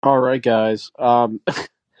All right, guys.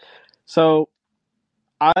 So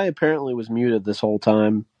I apparently was muted this whole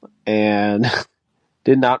time and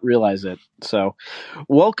did not realize it. So,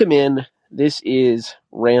 welcome in. This is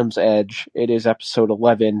Rams Edge. It is episode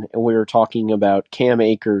 11, and we are talking about Cam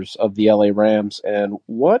Akers of the LA Rams and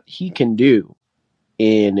what he can do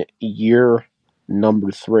in year number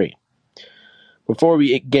 3. Before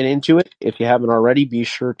we get into it, if you haven't already, be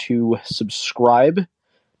sure to subscribe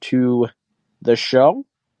to the show.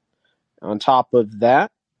 On top of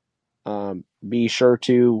that, be sure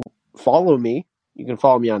to follow me. You can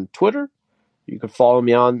follow me on Twitter. You can follow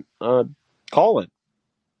me on Callin.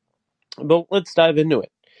 But let's dive into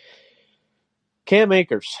it. Cam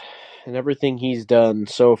Akers and everything he's done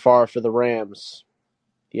so far for the Rams.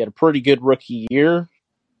 He had a pretty good rookie year,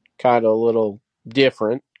 kind of a little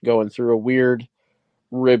different, going through a weird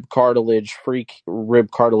freak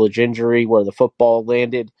rib cartilage injury where the football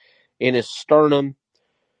landed in his sternum.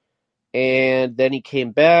 And then he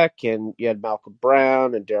came back, and you had Malcolm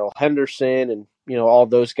Brown and Darrell Henderson and, all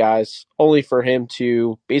those guys, only for him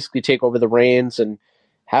to basically take over the reins and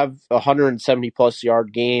have a 170-plus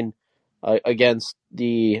yard gain against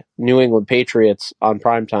the New England Patriots on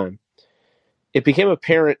primetime. It became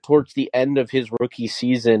apparent towards the end of his rookie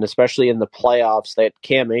season, especially in the playoffs, that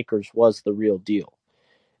Cam Akers was the real deal.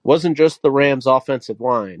 It wasn't just the Rams' offensive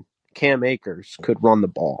line. Cam Akers could run the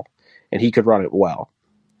ball, and he could run it well.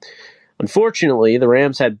 Unfortunately, the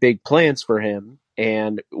Rams had big plans for him,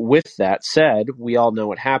 and with that said, we all know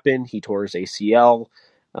what happened. He tore his ACL,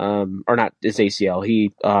 or not his ACL,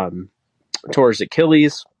 he tore his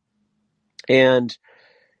Achilles, and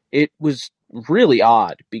it was really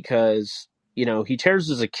odd because, he tears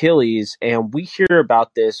his Achilles, and we hear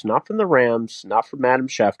about this not from the Rams, not from Adam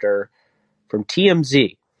Schefter, from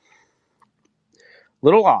TMZ.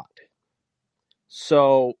 Little odd.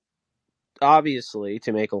 So, obviously,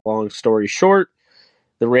 to make a long story short,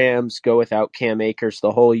 the Rams go without Cam Akers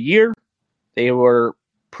the whole year. They were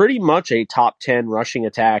pretty much a top 10 rushing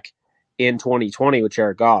attack in 2020 with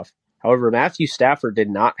Jared Goff. However, Matthew Stafford did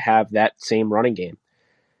not have that same running game.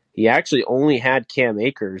 He actually only had Cam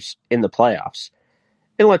Akers in the playoffs.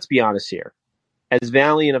 And let's be honest here. As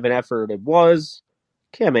valiant of an effort it was,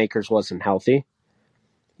 Cam Akers wasn't healthy.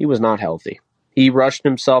 He was not healthy. He rushed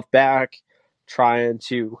himself back, trying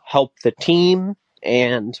to help the team,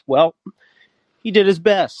 and, well, he did his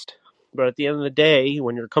best. But at the end of the day,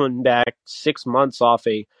 when you're coming back 6 months off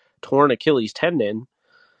a torn Achilles tendon,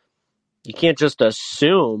 you can't just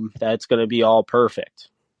assume that it's going to be all perfect.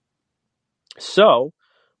 So,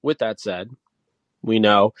 with that said, we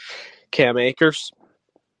know Cam Akers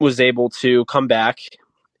was able to come back,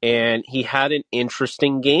 and he had an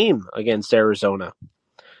interesting game against Arizona.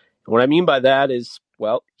 What I mean by that is,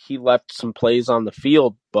 well, he left some plays on the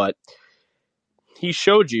field, but he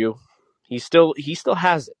showed you he still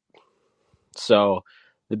has it. So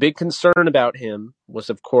the big concern about him was,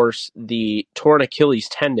 of course, the torn Achilles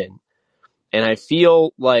tendon. And I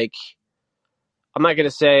feel like, I'm not going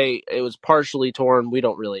to say it was partially torn. We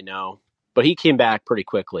don't really know. But he came back pretty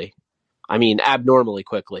quickly. I mean, abnormally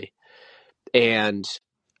quickly. And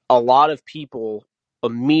a lot of people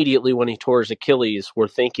immediately when he tore his Achilles were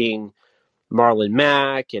thinking Marlon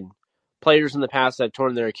Mack and players in the past that have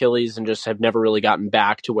torn their Achilles and just have never really gotten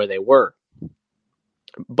back to where they were.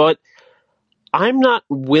 But I'm not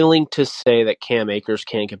willing to say that Cam Akers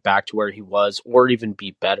can't get back to where he was or even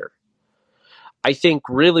be better. I think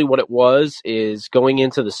really what it was is going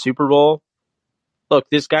into the Super Bowl. Look,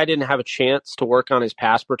 this guy didn't have a chance to work on his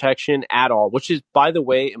pass protection at all, which is, by the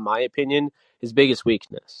way, in my opinion, his biggest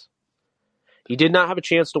weakness. He did not have a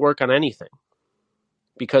chance to work on anything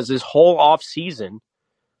because his whole offseason,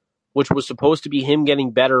 which was supposed to be him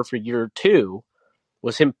getting better for year 2,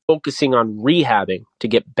 was him focusing on rehabbing to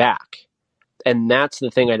get back. And that's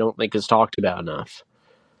the thing I don't think is talked about enough.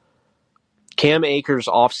 Cam Akers'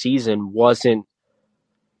 offseason wasn't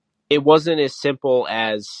as simple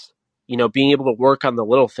as, being able to work on the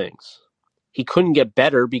little things. He couldn't get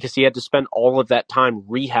better because he had to spend all of that time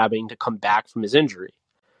rehabbing to come back from his injury.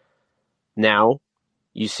 Now,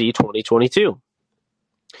 you see 2022.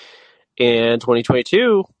 In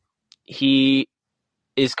 2022, he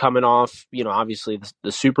is coming off, obviously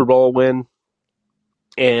the Super Bowl win,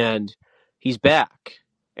 and he's back,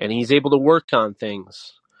 and he's able to work on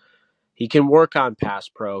things. He can work on pass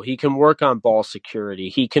pro. He can work on ball security.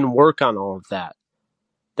 He can work on all of that.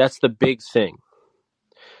 That's the big thing.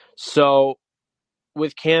 So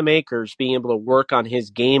with Cam Akers being able to work on his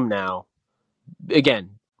game now,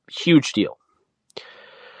 again, huge deal.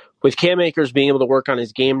 With Cam Akers being able to work on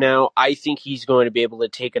his game now, I think he's going to be able to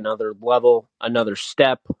take another level, another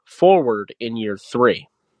step forward in year 3.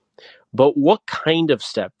 but what kind of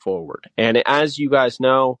step forward? And as you guys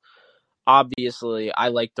know, obviously, I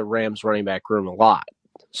like the Rams running back room a lot.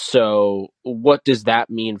 So what does that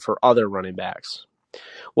mean for other running backs?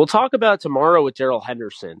 We'll talk about it tomorrow with Darrell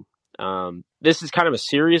Henderson. This is kind of a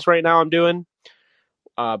series right now I'm doing,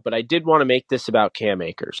 but I did want to make this about Cam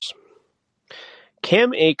Akers.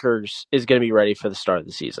 Cam Akers is going to be ready for the start of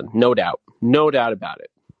the season, no doubt. No doubt about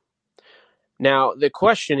it. Now, the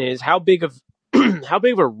question is, how big of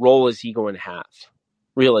a role is he going to have,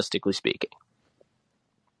 realistically speaking?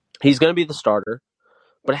 He's going to be the starter,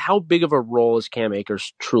 but how big of a role is Cam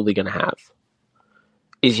Akers truly going to have?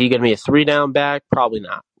 Is he going to be a 3-down back? Probably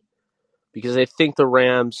not, because I think the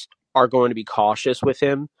Rams are going to be cautious with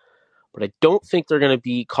him, but I don't think they're going to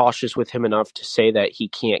be cautious with him enough to say that he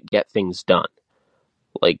can't get things done.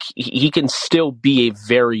 Like, he can still be a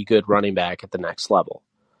very good running back at the next level.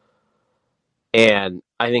 And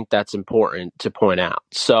I think that's important to point out.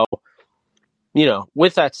 So,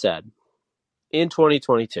 with that said, in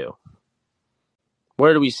 2022,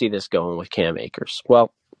 where do we see this going with Cam Akers?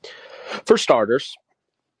 Well, for starters,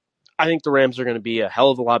 I think the Rams are going to be a hell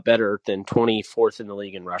of a lot better than 24th in the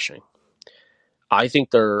league in rushing. I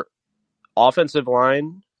think their offensive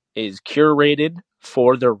line is curated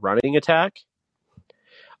for their running attack.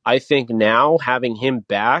 I think now having him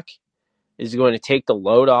back is going to take the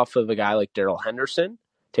load off of a guy like Darrell Henderson,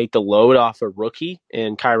 take the load off a rookie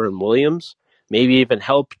and Kyren Williams, maybe even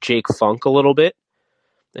help Jake Funk a little bit,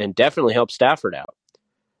 and definitely help Stafford out.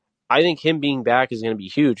 I think him being back is going to be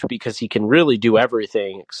huge because he can really do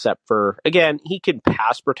everything except for, again, he can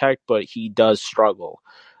pass protect, but he does struggle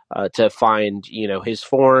to find, his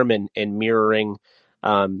form and mirroring,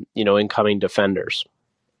 incoming defenders.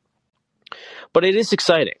 But it is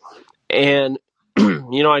exciting. And,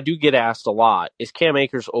 I do get asked a lot, is Cam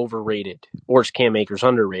Akers overrated or is Cam Akers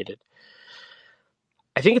underrated?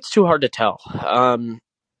 I think it's too hard to tell.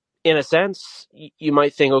 In a sense, you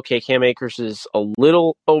might think, okay, Cam Akers is a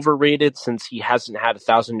little overrated since he hasn't had a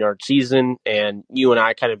 1,000-yard season, and you and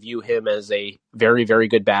I kind of view him as a very, very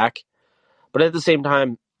good back. But at the same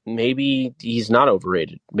time, maybe he's not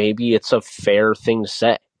overrated. Maybe it's a fair thing to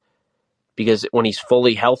say. Because when he's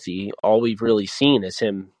fully healthy, all we've really seen is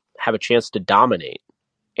him have a chance to dominate.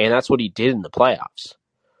 And that's what he did in the playoffs.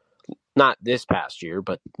 Not this past year,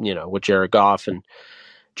 but, with Jared Goff and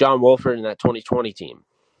John Wolford and that 2020 team.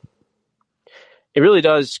 It really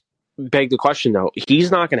does beg the question, though.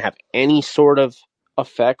 He's not going to have any sort of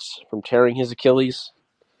effects from tearing his Achilles.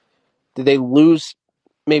 Did they lose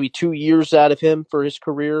maybe 2 years out of him for his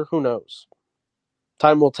career? Who knows?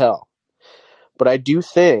 Time will tell. But I do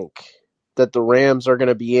think that the Rams are going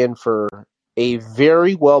to be in for a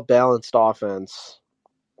very well-balanced offense.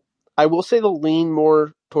 I will say they'll lean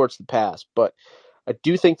more towards the pass, but I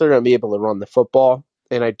do think they're going to be able to run the football,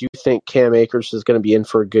 and I do think Cam Akers is going to be in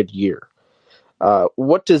for a good year.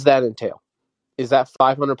 What does that entail? Is that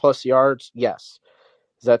 500-plus yards? Yes.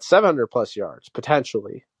 Is that 700-plus yards?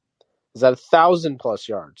 Potentially. Is that 1,000-plus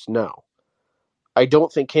yards? No. I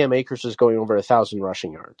don't think Cam Akers is going over 1,000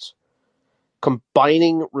 rushing yards.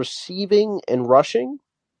 Combining receiving and rushing?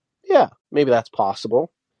 Yeah, maybe that's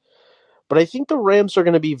possible. But I think the Rams are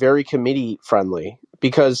going to be very committee-friendly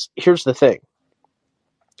because here's the thing.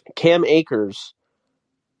 Cam Akers,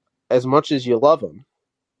 as much as you love him,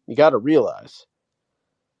 you got to realize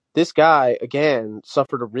this guy, again,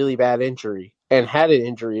 suffered a really bad injury and had an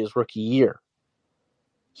injury his rookie year.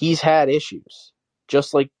 He's had issues,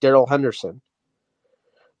 just like Darrell Henderson.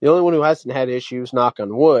 The only one who hasn't had issues, knock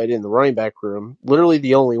on wood, in the running back room, literally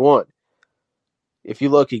the only one. If you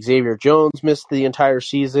look, Xavier Jones missed the entire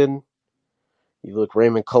season. You look,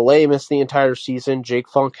 Raymond Calais missed the entire season. Jake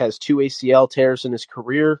Funk has 2 ACL tears in his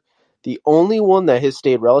career. The only one that has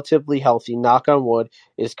stayed relatively healthy, knock on wood,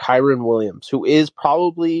 is Kyren Williams, who is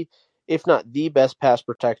probably, if not the best pass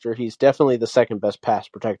protector, he's definitely the second best pass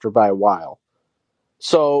protector by a while.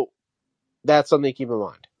 So that's something to keep in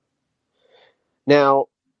mind. Now,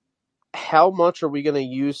 how much are we going to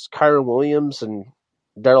use Kyren Williams and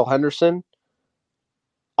Darrell Henderson?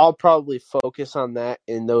 I'll probably focus on that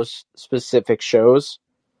in those specific shows.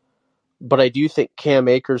 But I do think Cam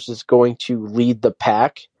Akers is going to lead the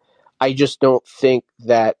pack. I just don't think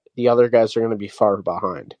that the other guys are going to be far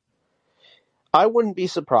behind. I wouldn't be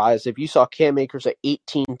surprised if you saw Cam Akers at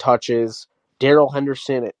 18 touches, Darrell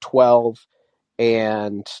Henderson at 12,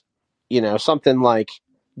 and, something like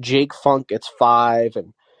Jake Funk gets 5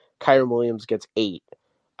 and Kyren Williams gets 8.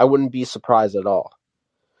 I wouldn't be surprised at all.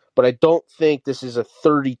 But I don't think this is a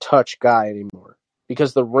 30-touch guy anymore.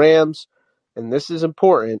 Because the Rams, and this is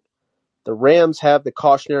important, the Rams have the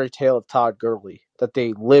cautionary tale of Todd Gurley that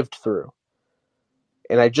they lived through.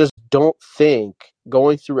 And I just don't think,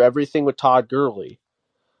 going through everything with Todd Gurley,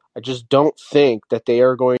 I just don't think that they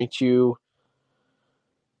are going to.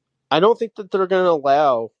 I don't think that they're going to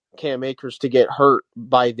allow Cam Akers to get hurt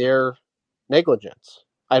by their negligence.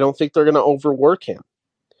 I don't think they're going to overwork him.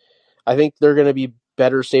 I think they're going to be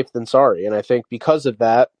better safe than sorry. And I think because of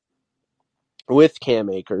that, with Cam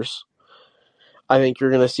Akers, I think you're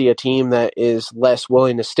going to see a team that is less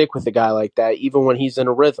willing to stick with a guy like that, even when he's in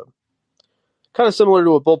a rhythm. Kind of similar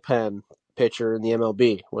to a bullpen pitcher in the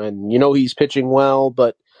MLB, when you know he's pitching well,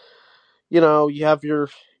 but you know you have your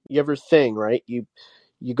thing, right? You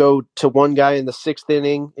go to one guy in the 6th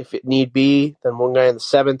inning if it need be, then one guy in the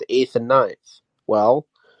 7th, 8th, and 9th. Well,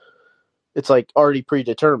 it's like already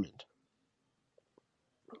predetermined.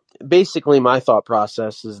 Basically, my thought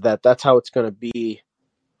process is that that's how it's going to be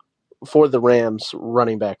for the Rams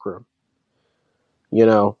running back room. You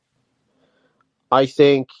know, I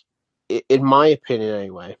think, in my opinion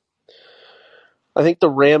anyway, I think the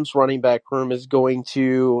Rams running back room is going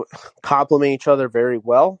to complement each other very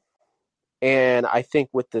well. And I think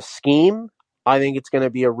with the scheme, I think it's going to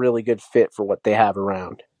be a really good fit for what they have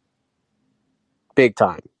around. Big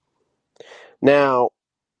time. Now,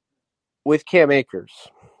 with Cam Akers,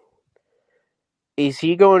 is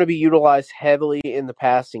he going to be utilized heavily in the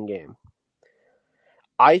passing game?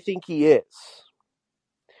 I think he is.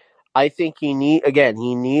 I think he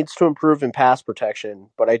needs to improve in pass protection,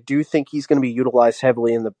 but I do think he's going to be utilized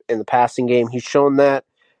heavily in the passing game. He's shown that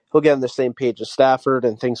he'll get on the same page as Stafford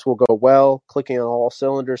and things will go well, clicking on all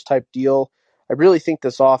cylinders type deal. I really think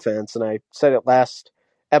this offense, and I said it last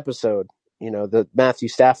episode, the Matthew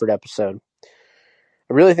Stafford episode,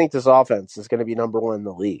 I really think this offense is going to be number one in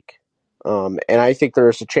the league. And I think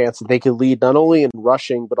there's a chance that they could lead not only in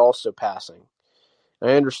rushing, but also passing.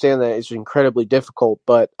 I understand that it's incredibly difficult,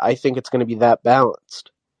 but I think it's going to be that balanced.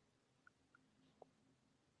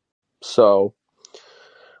 So,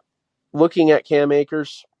 looking at Cam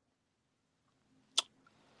Akers,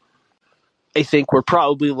 I think we're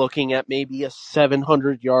probably looking at maybe a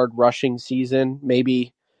 700-yard rushing season,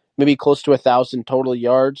 maybe close to 1,000 total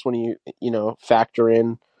yards when you factor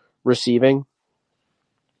in receiving.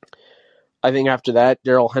 I think after that,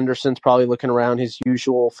 Darrell Henderson's probably looking around his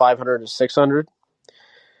usual 500 to 600.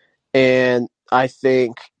 And I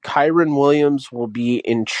think Kyren Williams will be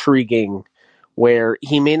intriguing, where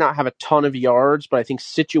he may not have a ton of yards, but I think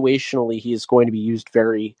situationally he is going to be used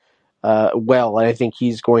very well. And I think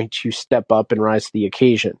he's going to step up and rise to the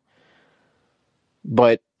occasion.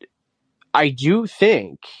 But I do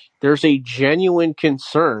think there's a genuine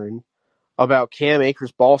concern about Cam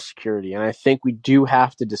Akers' ball security, and I think we do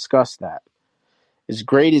have to discuss that. As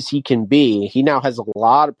great as he can be, he now has a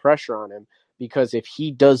lot of pressure on him, because if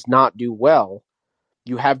he does not do well,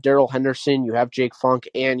 you have Darrell Henderson, you have Jake Funk,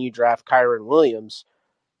 and you draft Kyren Williams,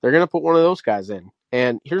 they're going to put one of those guys in.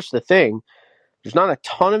 And here's the thing. There's not a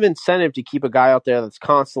ton of incentive to keep a guy out there that's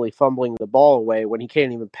constantly fumbling the ball away when he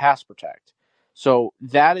can't even pass protect. So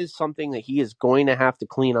that is something that he is going to have to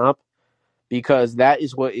clean up, because that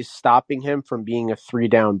is what is stopping him from being a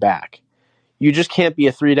 3-down back. You just can't be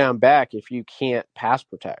a 3-down back if you can't pass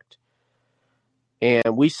protect.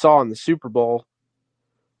 And we saw in the Super Bowl,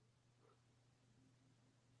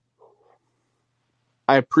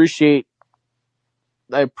 I appreciate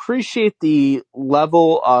the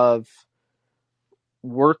level of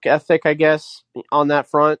work ethic, I guess, on that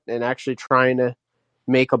front, and actually trying to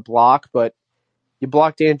make a block, but you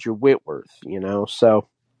blocked Andrew Whitworth, so,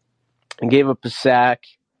 and gave up a sack.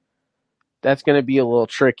 That's going to be a little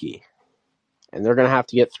tricky, and they're going to have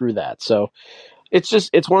to get through that. So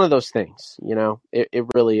it's one of those things, it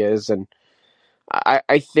really is. And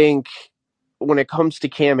I think when it comes to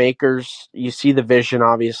Cam Akers, you see the vision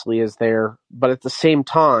obviously is there, but at the same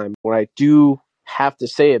time, what I do have to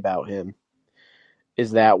say about him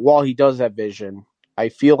is that while he does have vision, I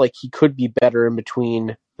feel like he could be better in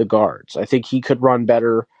between the guards. I think he could run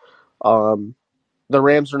better. The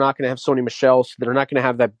Rams are not going to have Sony Michel, so they're not going to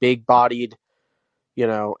have that big-bodied,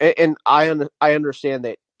 and I understand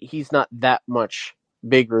that he's not that much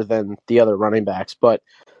bigger than the other running backs, but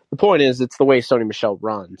the point is it's the way Sony Michel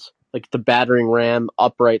runs, like the battering ram,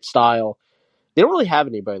 upright style. They don't really have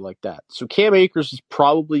anybody like that. So Cam Akers is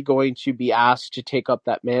probably going to be asked to take up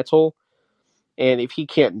that mantle. And if he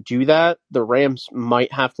can't do that, the Rams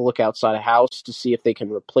might have to look outside of house to see if they can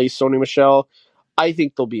replace Sony Michel. I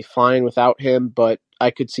think they'll be fine without him, but I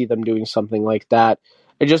could see them doing something like that.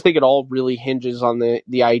 I just think it all really hinges on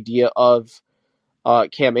the idea of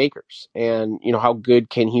Cam Akers and, how good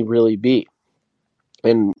can he really be?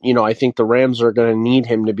 And, I think the Rams are going to need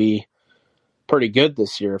him to be pretty good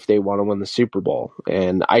this year if they want to win the Super Bowl.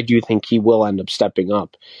 And I do think he will end up stepping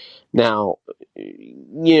up. Now,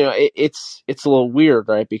 it's a little weird,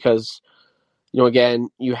 right? Because, again,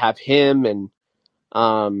 you have him and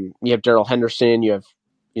you have Darrell Henderson, you have,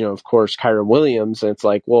 of course, Kyron Williams. And it's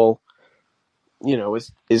like, well,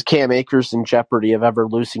 is Cam Akers in jeopardy of ever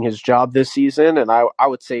losing his job this season? And I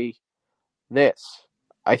would say this.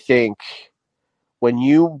 I think when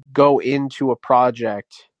you go into a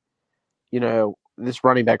project, this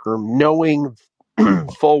running back room, knowing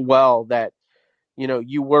full well that,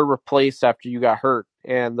 you were replaced after you got hurt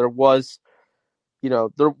and there was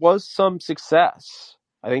some success.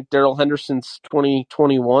 I think Darrell Henderson's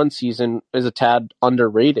 2021 season is a tad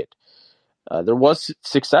underrated. There was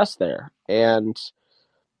success there. And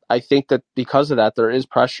I think that because of that, there is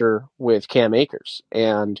pressure with Cam Akers.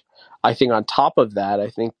 And I think on top of that, I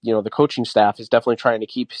think, the coaching staff is definitely trying to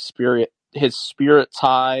keep his spirits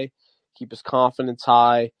high, keep his confidence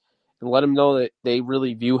high, and let him know that they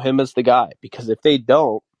really view him as the guy. Because if they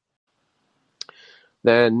don't,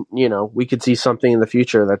 then, we could see something in the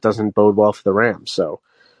future that doesn't bode well for the Rams. So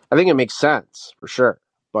I think it makes sense for sure.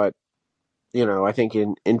 But, I think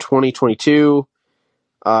in 2022,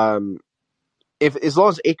 if as long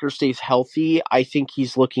as Akers stays healthy, I think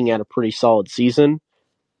he's looking at a pretty solid season,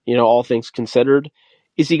 all things considered.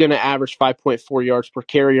 Is he going to average 5.4 yards per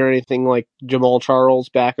carry or anything like Jamal Charles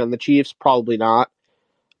back on the Chiefs? Probably not.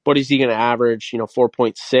 But is he going to average,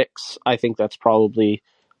 4.6? I think that's probably,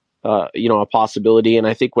 a possibility. And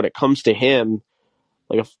I think when it comes to him,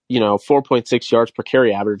 like, 4.6 yards per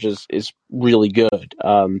carry average is really good.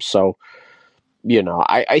 So,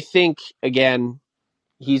 I think, again,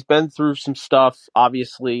 he's been through some stuff,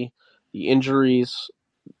 obviously. The injuries,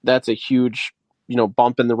 that's a huge,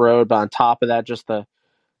 bump in the road. But on top of that, just the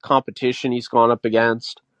competition he's gone up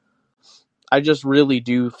against. I just really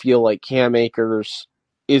do feel like Cam Akers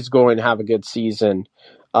is going to have a good season.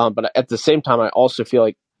 But at the same time, I also feel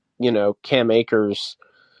like, Cam Akers,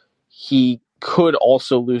 he could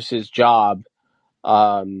also lose his job,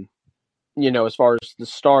 as far as the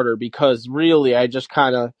starter, because really I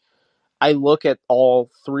look at all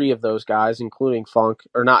three of those guys, including Funk,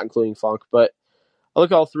 or not including Funk, but I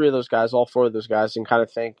look at all three of those guys, all four of those guys, and kind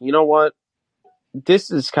of think, you know what?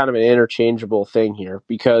 This is kind of an interchangeable thing here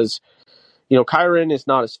because, Kyron is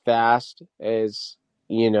not as fast as,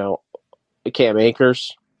 Cam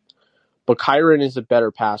Akers, but Kyron is a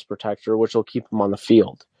better pass protector, which will keep him on the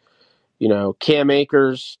field. Cam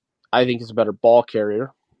Akers, I think, is a better ball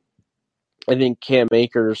carrier. I think Cam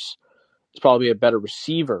Akers is probably a better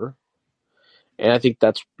receiver. And I think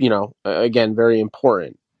that's, again, very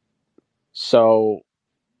important. So,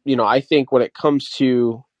 I think when it comes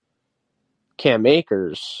to Cam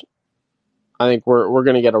Akers, I think we're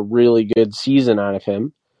going to get a really good season out of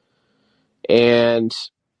him. And,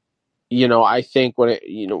 I think when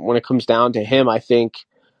it comes down to him, I think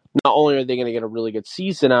not only are they going to get a really good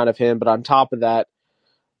season out of him, but on top of that,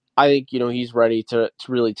 I think, he's ready to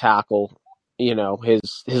really tackle, his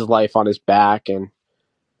life on his back and,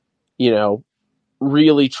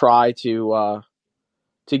 really try to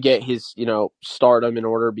get his, stardom in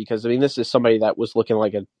order because, this is somebody that was looking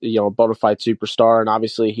like a, bona fide superstar. And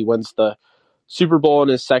obviously he wins the Super Bowl in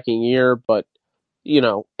his second year. But,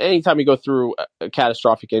 anytime you go through a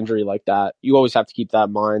catastrophic injury like that, you always have to keep that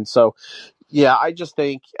in mind. So, yeah, I just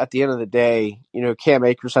think at the end of the day, Cam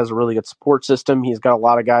Akers has a really good support system. He's got a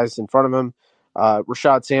lot of guys in front of him.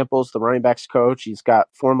 Rashad Samples, the running backs coach. He's got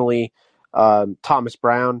formerly Thomas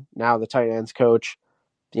Brown, now the tight ends coach.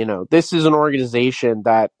 This is an organization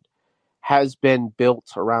that has been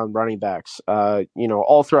built around running backs,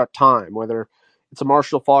 all throughout time, whether it's a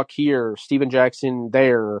Marshall Faulk here, Steven Jackson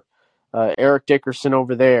there, Eric Dickerson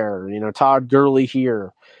over there, Todd Gurley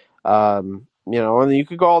here, and you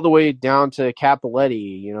could go all the way down to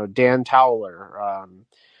Capoletti, Dan Towler,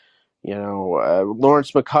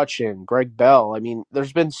 Lawrence McCutcheon, Greg Bell.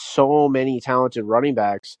 There's been so many talented running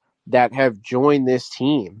backs that have joined this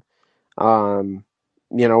team.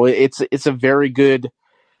 It's a very good.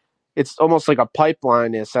 It's almost like a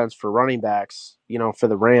pipeline in a sense for running backs, for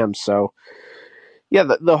the Rams. So, yeah,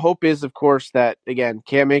 the hope is, of course, that, again,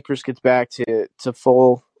 Cam Akers gets back to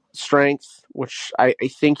full strength, which I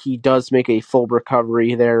think he does make a full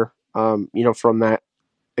recovery there, from that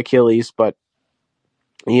Achilles. But,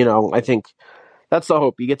 I think that's the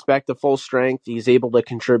hope. He gets back to full strength. He's able to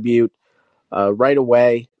contribute right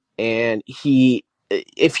away. And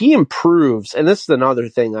if he improves, and this is another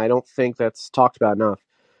thing I don't think that's talked about enough,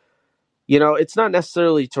 it's not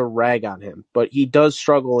necessarily to rag on him, but he does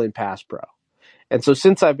struggle in pass pro. And so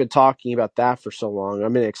since I've been talking about that for so long,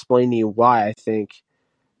 I'm going to explain to you why I think,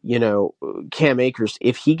 Cam Akers,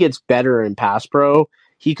 if he gets better in pass pro,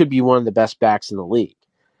 he could be one of the best backs in the league.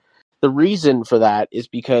 The reason for that is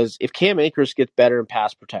because if Cam Akers gets better in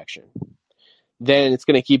pass protection, then it's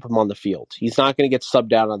going to keep him on the field. He's not going to get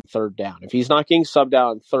subbed out on third down. If he's not getting subbed out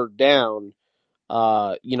on third down,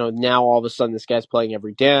 now all of a sudden this guy's playing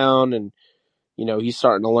every down, and he's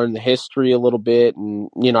starting to learn the history a little bit. And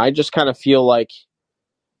I just kind of feel like,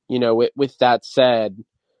 with that said,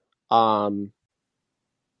 I don't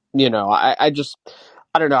know.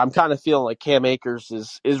 I'm kind of feeling like Cam Akers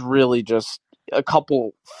is really just a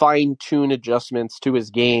couple fine tune adjustments to his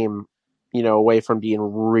game, away from being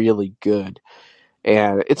really good.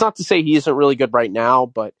 And it's not to say he isn't really good right now,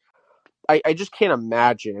 but I just can't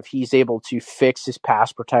imagine if he's able to fix his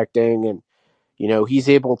pass protecting and, he's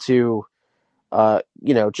able to,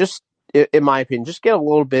 just in my opinion, just get a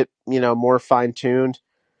little bit, more fine tuned.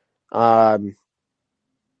 It's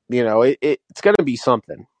going to be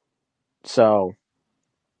something. So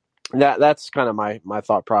that's kind of my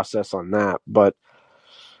thought process on that. But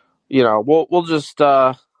we'll just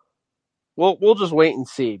we'll just wait and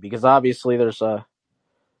see, because obviously there's a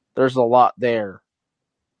lot there.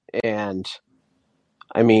 And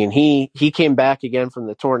I mean, he came back again from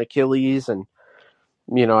the torn Achilles, and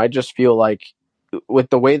I just feel like with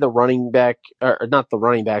the way the running back, or not the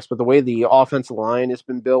running backs, but the way the offensive line has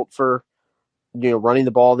been built for running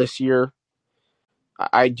the ball this year,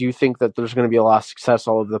 I do think that there's going to be a lot of success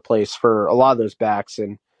all over the place for a lot of those backs.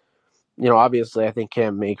 And obviously, I think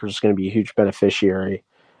Cam Akers is going to be a huge beneficiary.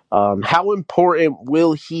 How important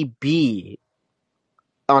will he be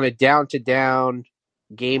on a down-to-down,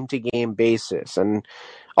 game-to-game basis? And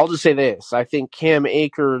I'll just say this. I think Cam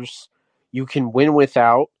Akers, you can win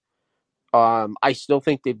without. I still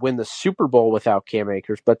think they'd win the Super Bowl without Cam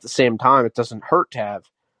Akers, but at the same time, it doesn't hurt to have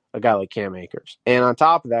a guy like Cam Akers. And on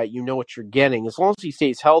top of that, you know what you're getting. As long as he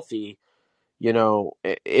stays healthy,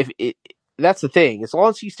 if it, that's the thing. As long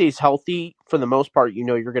as he stays healthy, for the most part, you're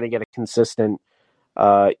going to get a consistent,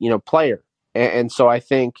 player. And so I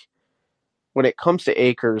think when it comes to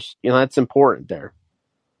Akers, that's important there.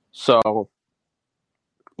 So,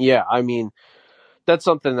 yeah, I mean, that's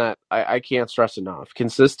something that I can't stress enough.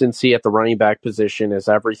 Consistency at the running back position is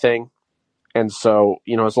everything. And so,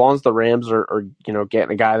 as long as the Rams are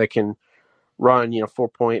getting a guy that can run,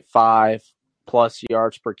 4.5 plus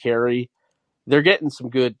yards per carry, they're getting some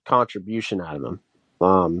good contribution out of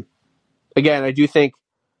them. Again, I do think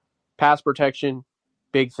pass protection,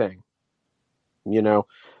 big thing.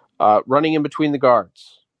 Running in between the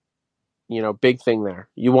guards, big thing there.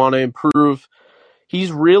 You want to improve.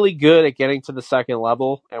 He's really good at getting to the second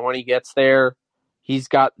level, and when he gets there, he's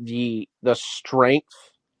got the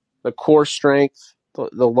strength, the core strength,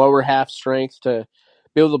 the lower half strength to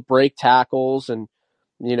be able to break tackles and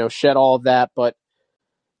shed all of that. But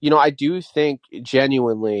I do think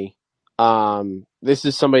genuinely, this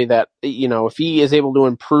is somebody that if he is able to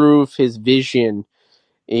improve his vision,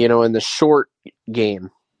 in the short game,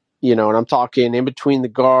 and I'm talking in between the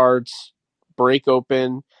guards, break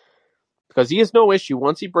open. Because he has no issue.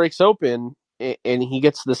 Once he breaks open and he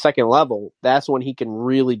gets to the second level, that's when he can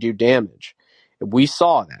really do damage. And we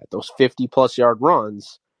saw that, those 50-plus yard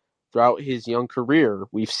runs throughout his young career.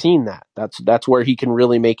 We've seen that. That's where he can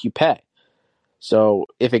really make you pay. So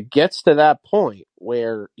if it gets to that point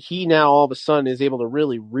where he now all of a sudden is able to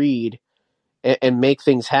really read and make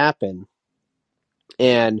things happen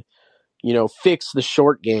and, fix the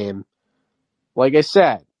short game, like I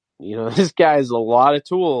said, this guy has a lot of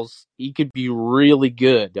tools. He could be really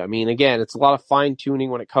good. I mean, again, it's a lot of fine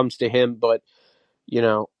tuning when it comes to him, but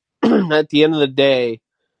at the end of the day,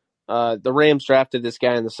 the Rams drafted this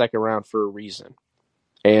guy in the second round for a reason.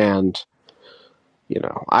 And,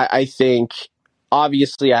 I think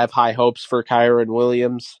obviously I have high hopes for Kyren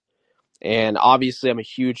Williams, and obviously I'm a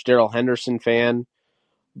huge Darrell Henderson fan,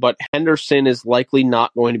 but Henderson is likely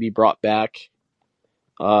not going to be brought back,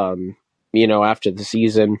 after the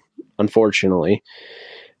season, unfortunately.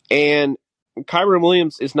 And Kyren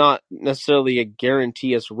Williams is not necessarily a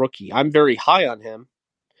guarantee as a rookie. I'm very high on him,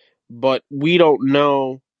 but we don't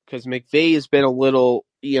know, because McVay has been a little,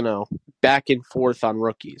 back and forth on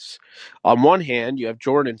rookies. On one hand, you have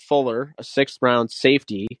Jordan Fuller, a sixth-round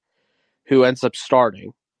safety, who ends up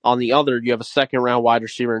starting. On the other, you have a second-round wide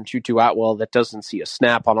receiver in Tutu Atwell that doesn't see a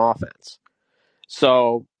snap on offense.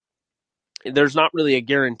 So there's not really a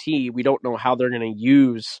guarantee. We don't know how they're going to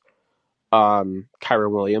use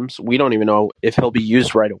Kyren Williams. We don't even know if he'll be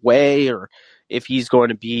used right away or if he's going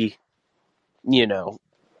to be,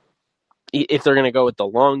 if they're going to go with the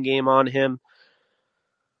long game on him.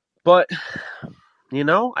 But,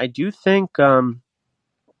 I do think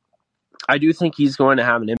I do think he's going to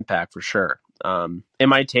have an impact for sure. It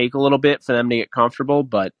might take a little bit for them to get comfortable,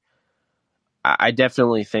 but I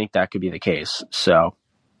definitely think that could be the case. So,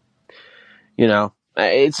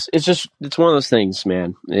 it's one of those things,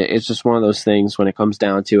 man. It's just one of those things when it comes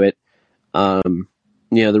down to it.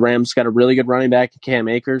 The Rams got a really good running back, Cam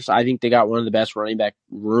Akers. I think they got one of the best running back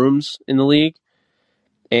rooms in the league.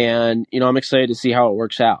 And, I'm excited to see how it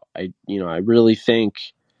works out. I really think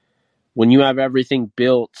when you have everything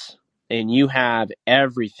built and you have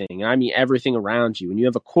everything, I mean everything around you, and you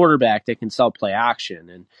have a quarterback that can sell play action,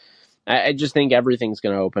 and I just think everything's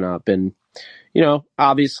going to open up. And,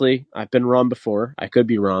 obviously I've been wrong before. I could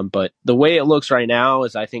be wrong, but the way it looks right now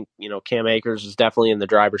is I think, Cam Akers is definitely in the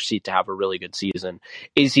driver's seat to have a really good season.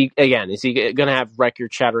 Is he going to have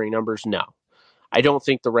record-shattering numbers? No. I don't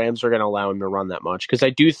think the Rams are going to allow him to run that much because I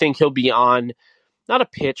do think he'll be on, not a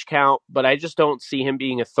pitch count, but I just don't see him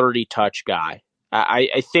being a 30-touch guy.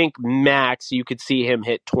 I think max you could see him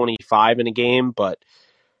hit 25 in a game, but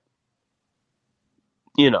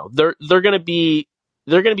they're going to be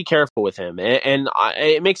careful with him, and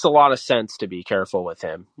it makes a lot of sense to be careful with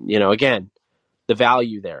him. Again, the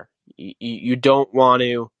value there. You don't want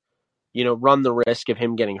to, run the risk of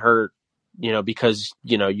him getting hurt, because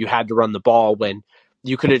you had to run the ball when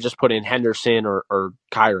you could have just put in Henderson or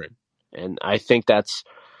Kyron, and I think that's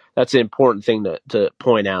an important thing to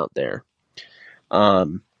point out there.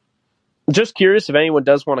 Just curious if anyone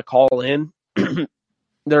does want to call in.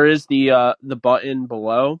 There is the button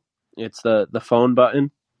below. It's the phone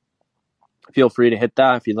button. Feel free to hit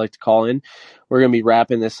that if you'd like to call in. We're going to be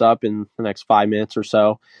wrapping this up in the next 5 minutes or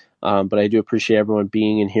so, but I do appreciate everyone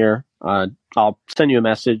being in here. I'll send you a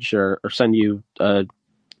message or send you an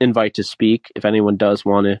invite to speak if anyone does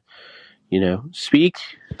want to, speak.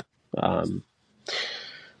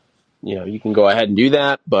 You can go ahead and do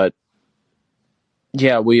that, but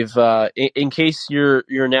yeah, we've in case you're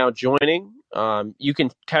now joining, you can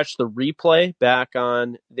catch the replay back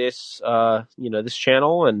on this this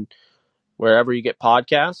channel and wherever you get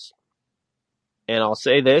podcasts. And I'll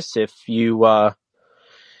say this: if you're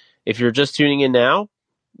just tuning in now,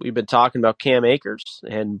 we've been talking about Cam Akers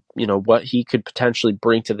and what he could potentially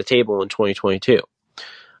bring to the table in 2022.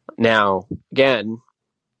 Now, again,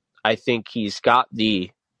 I think he's got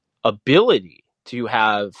the ability to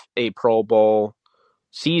have a Pro Bowl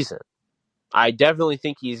season. I definitely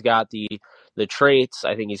think he's got the traits.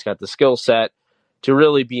 I think he's got the skill set to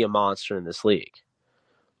really be a monster in this league.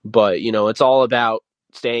 But, it's all about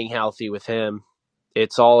staying healthy with him.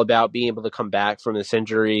 It's all about being able to come back from this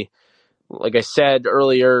injury. Like I said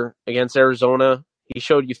earlier, against Arizona, he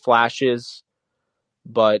showed you flashes,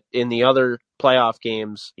 but in the other playoff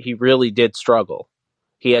games, he really did struggle.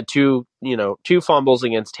 He had two fumbles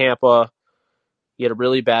against Tampa. He had a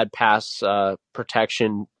really bad pass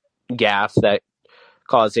protection gaffe that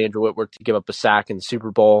caused Andrew Whitworth to give up a sack in the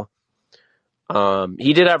Super Bowl.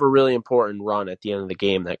 He did have a really important run at the end of the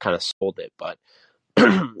game that kind of sold it, but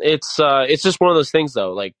it's just one of those things,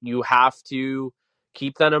 though. Like, you have to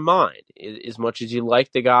keep that in mind. As much as you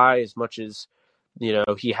like the guy, as much as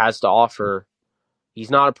he has to offer,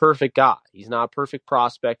 he's not a perfect guy. He's not a perfect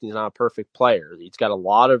prospect. He's not a perfect player. He's got a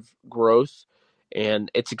lot of growth, and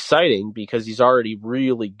it's exciting because he's already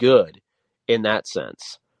really good in that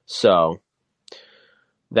sense. So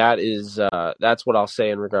that's what I'll say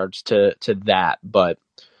in regards to that. But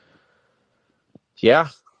yeah,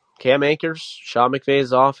 Cam Akers, Sean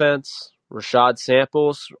McVay's offense, Rashad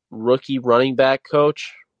Samples, rookie running back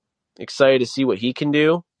coach. Excited to see what he can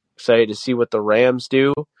do. Excited to see what the Rams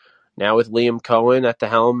do. Now with Liam Cohen at the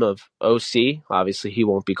helm of OC, obviously he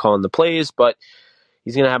won't be calling the plays, but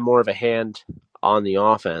he's going to have more of a hand on the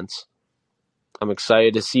offense. I'm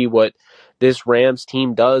excited to see what this Rams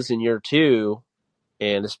team does in year 2,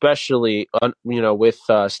 and especially with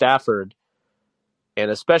Stafford, and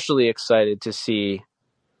especially excited to see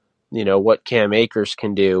what Cam Akers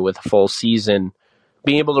can do with a full season,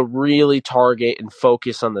 being able to really target and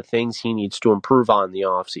focus on the things he needs to improve on in the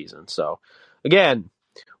offseason. So, again,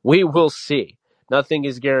 we will see. Nothing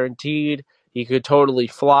is guaranteed. He could totally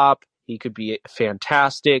flop. He could be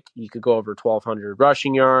fantastic. He could go over 1,200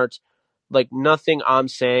 rushing yards. Like, nothing I'm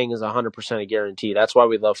saying is 100% a guarantee. That's why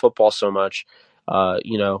we love football so much.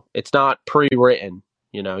 It's not pre-written.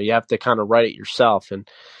 You have to kind of write it yourself. And,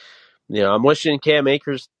 I'm wishing Cam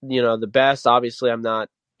Akers, the best. Obviously, I'm not,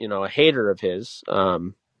 a hater of his.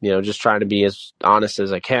 Just trying to be as honest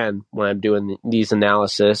as I can when I'm doing these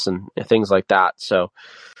analysis and things like that. So,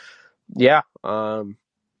 yeah, to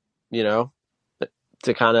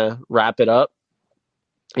kind of wrap it up,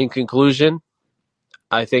 in conclusion,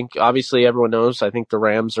 I think obviously everyone knows, I think the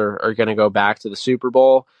Rams are going to go back to the Super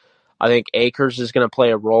Bowl. I think Akers is going to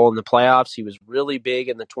play a role in the playoffs. He was really big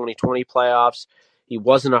in the 2020 playoffs. He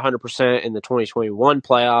wasn't 100% in the 2021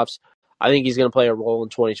 playoffs. I think he's going to play a role in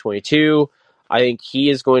 2022. I think he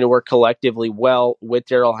is going to work collectively well with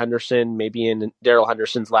Darrell Henderson, maybe in Darrell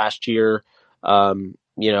Henderson's last year, and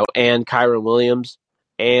Kyron Williams.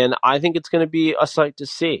 And I think it's going to be a sight to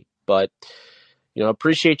see. But,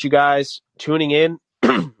 appreciate you guys tuning in.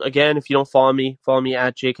 Again, if you don't follow me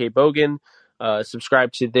at JK Bogan.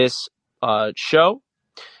 Subscribe to this show.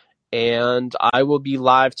 And I will be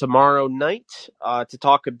live tomorrow night to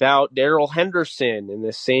talk about Darrell Henderson in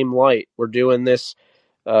the same light. We're doing this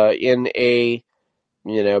in a,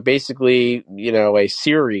 basically, a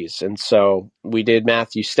series. And so we did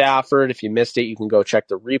Matthew Stafford. If you missed it, you can go check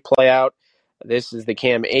the replay out. This is the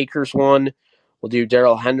Cam Akers one. We'll do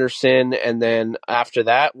Darrell Henderson. And then after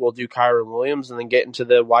that, we'll do Kyron Williams and then get into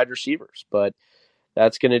the wide receivers. But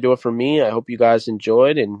that's going to do it for me. I hope you guys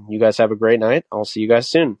enjoyed and you guys have a great night. I'll see you guys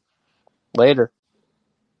soon. Later.